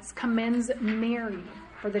 response commends Mary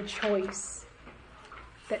for the choice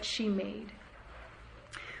that she made.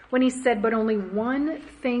 When he said, but only one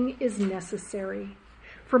thing is necessary,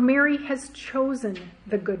 for Mary has chosen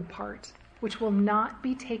the good part, which will not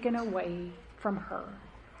be taken away from her.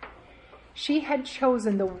 She had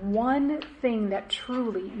chosen the one thing that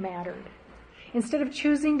truly mattered. Instead of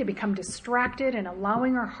choosing to become distracted and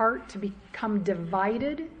allowing her heart to become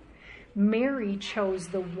divided, Mary chose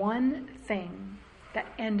the one thing that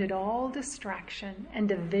ended all distraction and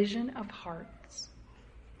division of hearts.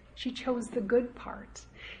 She chose the good part.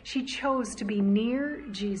 She chose to be near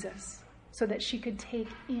Jesus so that she could take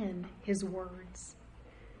in his words.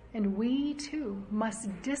 And we too must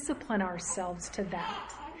discipline ourselves to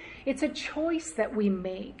that. It's a choice that we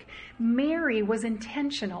make. Mary was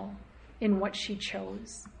intentional in what she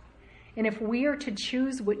chose. And if we are to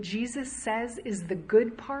choose what Jesus says is the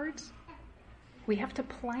good part, we have to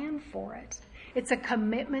plan for it. It's a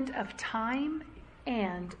commitment of time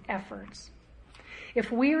and effort.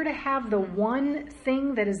 If we are to have the one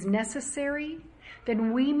thing that is necessary,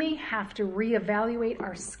 then we may have to reevaluate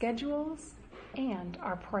our schedules and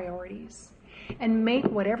our priorities and make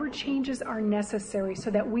whatever changes are necessary so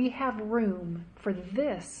that we have room for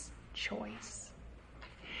this choice.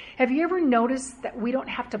 Have you ever noticed that we don't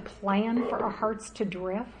have to plan for our hearts to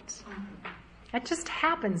drift? That just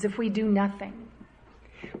happens if we do nothing.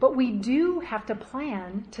 But we do have to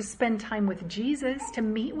plan to spend time with Jesus, to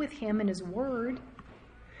meet with him in his word.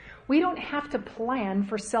 We don't have to plan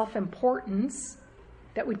for self-importance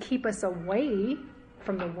that would keep us away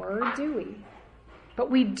from the word, do we?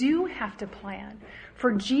 But we do have to plan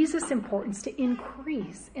for Jesus' importance to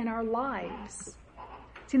increase in our lives.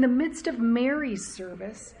 See, in the midst of Mary's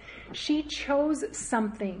service, she chose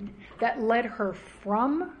something that led her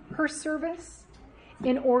from her service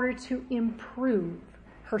in order to improve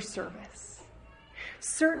her service.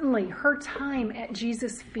 Certainly, her time at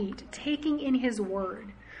Jesus' feet, taking in his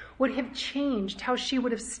word, would have changed how she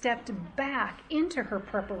would have stepped back into her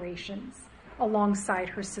preparations alongside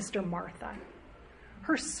her sister Martha.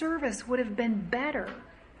 Her service would have been better.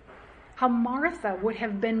 How Martha would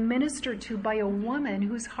have been ministered to by a woman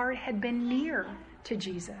whose heart had been near to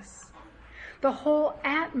Jesus. The whole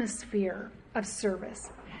atmosphere of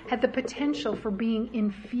service had the potential for being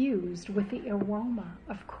infused with the aroma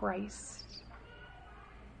of Christ.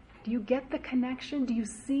 Do you get the connection? Do you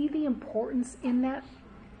see the importance in that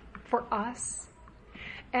for us?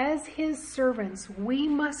 As his servants, we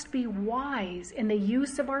must be wise in the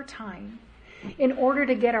use of our time in order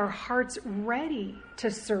to get our hearts ready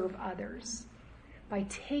to serve others by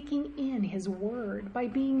taking in his word, by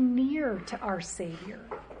being near to our Savior,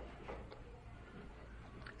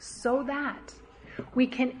 so that we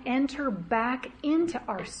can enter back into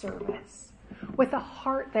our service with a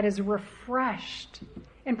heart that is refreshed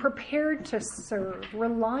and prepared to serve,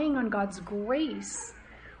 relying on God's grace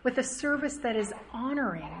with a service that is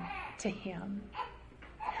honoring to him.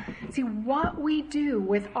 See, what we do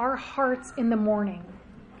with our hearts in the morning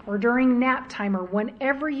or during nap time or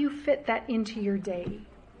whenever you fit that into your day,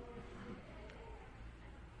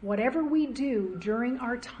 whatever we do during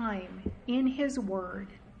our time in his word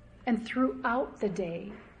and throughout the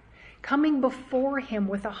day, coming before him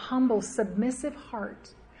with a humble, submissive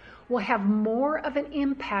heart, will have more of an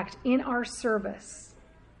impact in our service,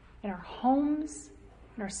 in our homes,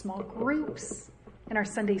 in our small groups, in our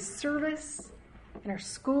Sunday service, in our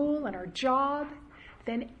school, in our job,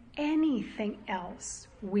 than anything else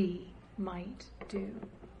we might do.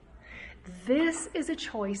 This is a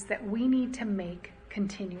choice that we need to make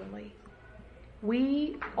continually.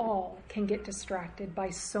 We all can get distracted by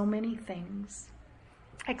so many things.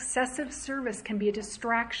 Excessive service can be a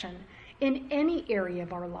distraction in any area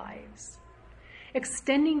of our lives.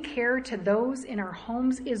 Extending care to those in our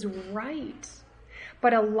homes is right,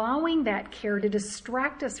 but allowing that care to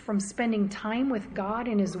distract us from spending time with God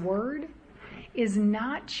and his word is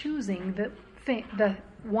not choosing the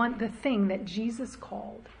thing that Jesus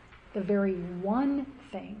called the very one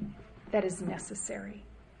thing that is necessary.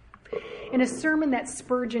 In a sermon that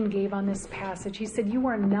Spurgeon gave on this passage, he said, "You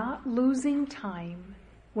are not losing time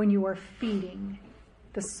when you are feeding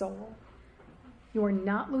the soul." You are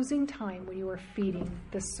not losing time when you are feeding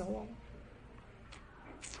the soul.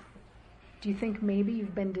 Do you think maybe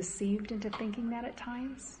you've been deceived into thinking that at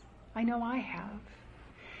times? I know I have.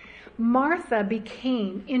 Martha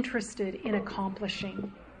became interested in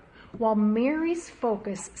accomplishing, while Mary's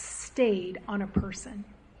focus stayed on a person.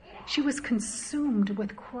 She was consumed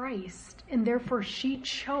with Christ, and therefore she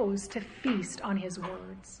chose to feast on his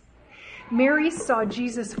words. Mary saw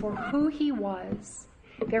Jesus for who he was.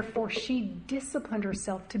 Therefore, she disciplined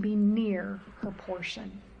herself to be near her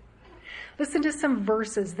portion. Listen to some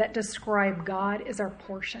verses that describe God as our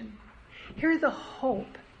portion. Hear the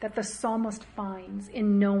hope that the psalmist finds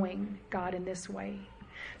in knowing God in this way.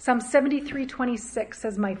 Psalm 73:26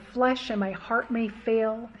 says, "My flesh and my heart may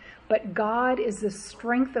fail, but God is the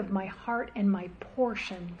strength of my heart and my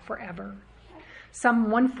portion forever."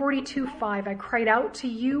 Psalm 142:5, "I cried out to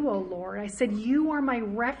you, O Lord. I said, you are my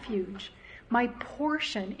refuge, my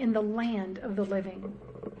portion in the land of the living."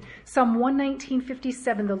 Psalm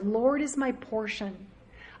 119:57, "The Lord is my portion.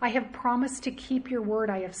 I have promised to keep your word.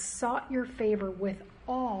 I have sought your favor with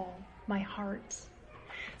all my heart."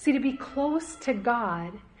 See, to be close to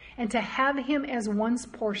God and to have him as one's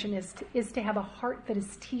portion is to have a heart that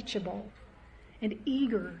is teachable and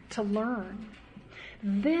eager to learn.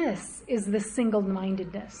 This is the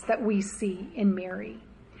single-mindedness that we see in Mary.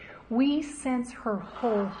 We sense her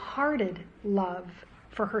wholehearted love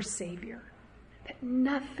for her Savior, that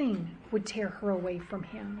nothing would tear her away from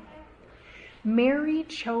him. Mary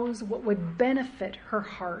chose what would benefit her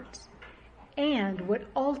heart and would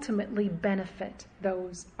ultimately benefit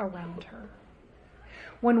those around her.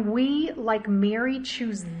 When we, like Mary,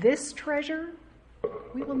 choose this treasure,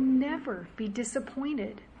 we will never be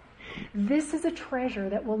disappointed. This is a treasure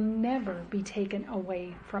that will never be taken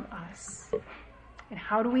away from us. And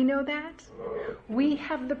how do we know that? We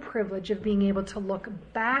have the privilege of being able to look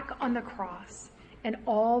back on the cross and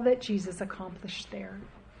all that Jesus accomplished there.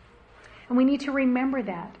 And we need to remember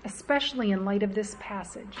that, especially in light of this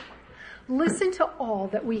passage. Listen to all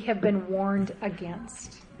that we have been warned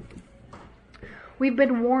against. We've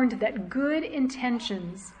been warned that good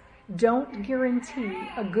intentions don't guarantee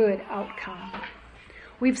a good outcome.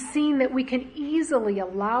 We've seen that we can easily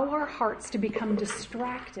allow our hearts to become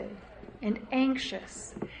distracted and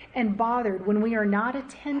anxious and bothered when we are not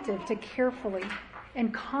attentive to carefully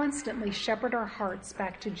and constantly shepherd our hearts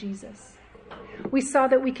back to Jesus. We saw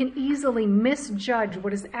that we can easily misjudge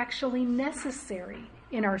what is actually necessary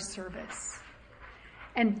in our service,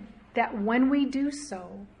 and that when we do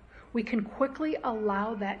so, we can quickly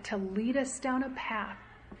allow that to lead us down a path,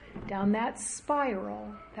 down that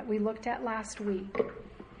spiral that we looked at last week,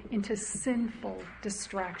 into sinful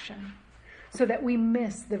distraction, so that we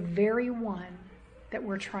miss the very one that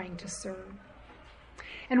we're trying to serve.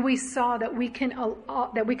 And we saw that we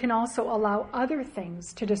can also allow other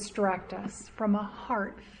things to distract us from a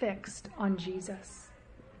heart fixed on Jesus.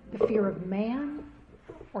 The fear of man,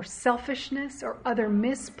 or selfishness, or other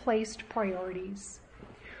misplaced priorities.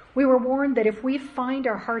 We were warned that if we find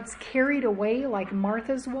our hearts carried away like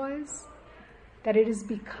Martha's was, that it is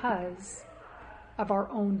because of our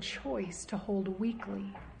own choice to hold weakly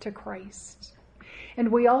to Christ.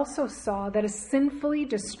 And we also saw that a sinfully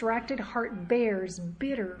distracted heart bears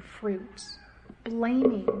bitter fruit,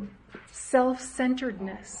 blaming,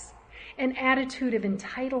 self-centeredness, an attitude of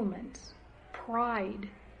entitlement, pride,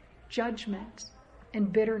 judgment,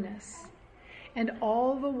 and bitterness, and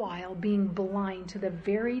all the while being blind to the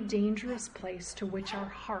very dangerous place to which our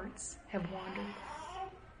hearts have wandered.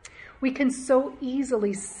 We can so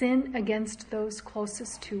easily sin against those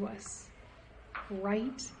closest to us,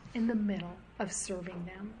 right in the middle of serving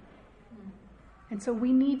them. And so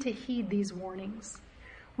we need to heed these warnings.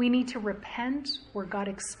 We need to repent where God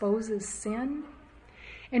exposes sin,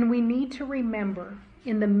 and we need to remember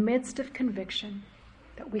in the midst of conviction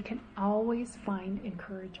that we can always find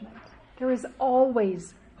encouragement. There is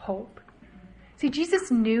always hope. See,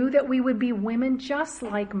 Jesus knew that we would be women just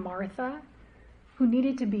like Martha, who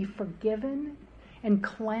needed to be forgiven and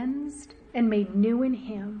cleansed and made new in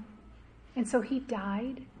him. And so he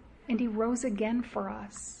died and he rose again for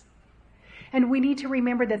us. And we need to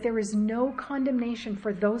remember that there is no condemnation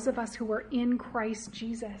for those of us who are in Christ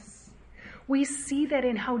Jesus. We see that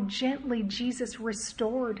in how gently Jesus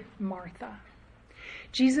restored Martha.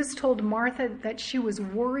 Jesus told Martha that she was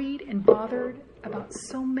worried and bothered about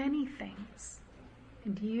so many things.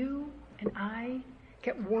 And you and I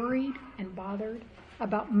get worried and bothered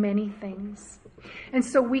about many things. And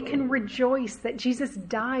so we can rejoice that Jesus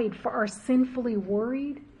died for our sinfully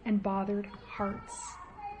worried and bothered hearts.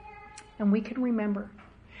 And we can remember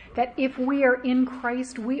that if we are in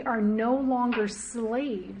Christ, we are no longer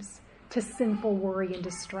slaves to sinful worry and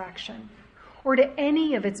distraction, or to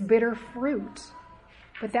any of its bitter fruit,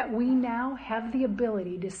 but that we now have the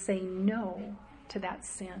ability to say no to that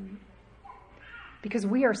sin. Because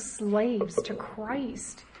we are slaves to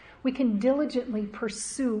Christ, we can diligently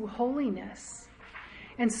pursue holiness.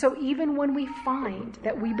 And so even when we find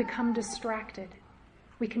that we become distracted,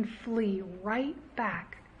 we can flee right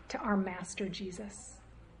back to our Master Jesus.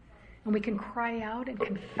 And we can cry out and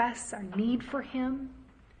confess our need for him,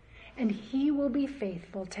 and he will be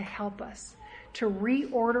faithful to help us to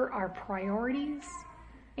reorder our priorities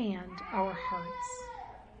and our hearts.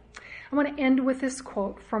 I want to end with this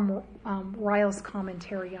quote from Ryle's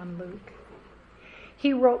commentary on Luke.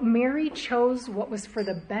 He wrote, "Mary chose what was for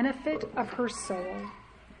the benefit of her soul.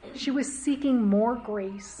 She was seeking more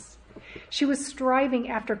grace. She was striving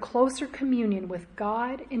after closer communion with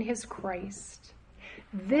God in his Christ.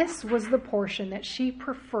 This was the portion that she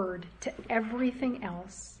preferred to everything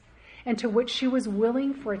else, and to which she was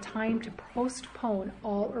willing for a time to postpone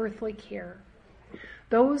all earthly care.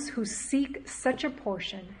 Those who seek such a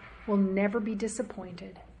portion will never be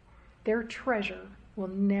disappointed. Their treasure will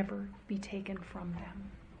never be taken from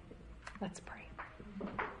them." Let's pray.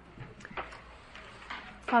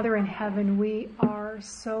 Father in heaven, we are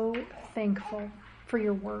so thankful for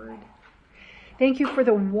your word. Thank you for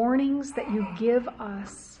the warnings that you give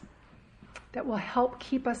us that will help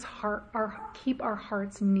keep our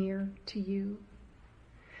hearts near to you.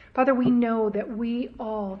 Father, we know that we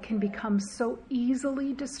all can become so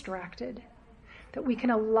easily distracted that we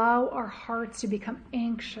can allow our hearts to become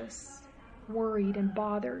anxious, worried, and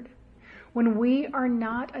bothered when we are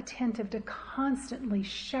not attentive to constantly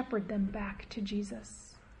shepherd them back to Jesus.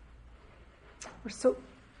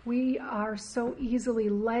 We are so easily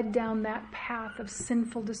led down that path of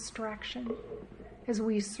sinful distraction as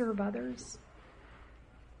we serve others.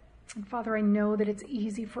 And Father, I know that it's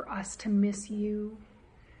easy for us to miss you,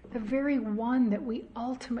 the very one that we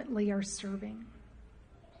ultimately are serving.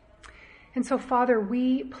 And so, Father,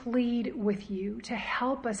 we plead with you to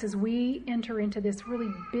help us as we enter into this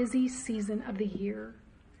really busy season of the year.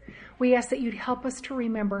 We ask that you'd help us to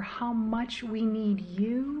remember how much we need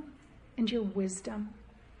you and your wisdom.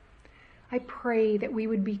 I pray that we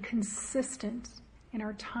would be consistent in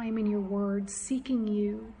our time in your word, seeking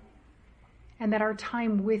you, and that our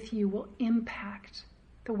time with you will impact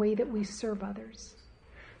the way that we serve others,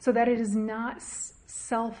 so that it is not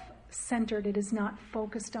self-centered, it is not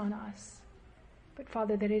focused on us, but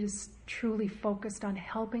Father, that it is truly focused on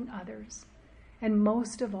helping others, and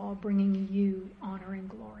most of all, bringing you honor and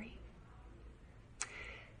glory.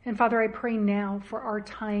 And Father, I pray now for our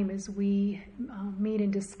time as we meet in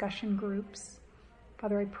discussion groups.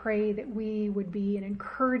 Father, I pray that we would be an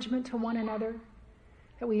encouragement to one another,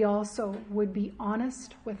 that we also would be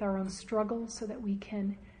honest with our own struggles so that we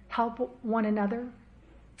can help one another.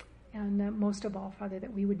 And most of all, Father,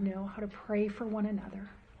 that we would know how to pray for one another.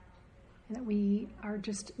 And that we are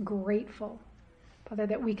just grateful, Father,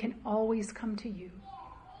 that we can always come to you,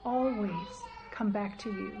 always come back to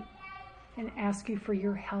you and ask you for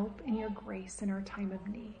your help and your grace in our time of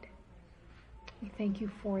need. We thank you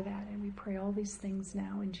for that, and we pray all these things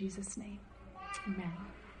now in Jesus' name. Amen.